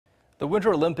The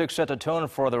Winter Olympics set a tone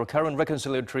for the current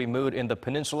reconciliatory mood in the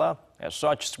peninsula. As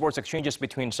such, sports exchanges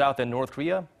between South and North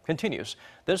Korea continues.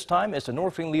 This time, it's the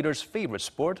North Korean leaders' favorite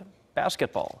sport,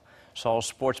 basketball. Seoul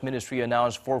Sports Ministry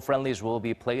announced 4 friendlies will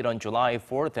be played on July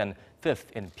 4th and 5th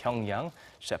in Pyongyang.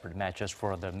 Separate matches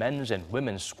for the men's and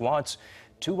women's squads.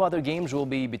 2 other games will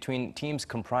be between teams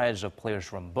comprised of players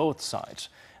from both sides.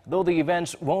 Though the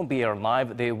events won't be aired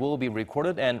live, they will be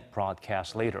recorded and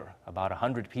broadcast later. About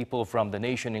 100 people from the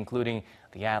nation, including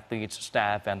the athletes,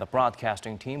 staff, and the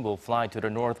broadcasting team, will fly to the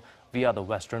north via the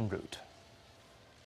western route.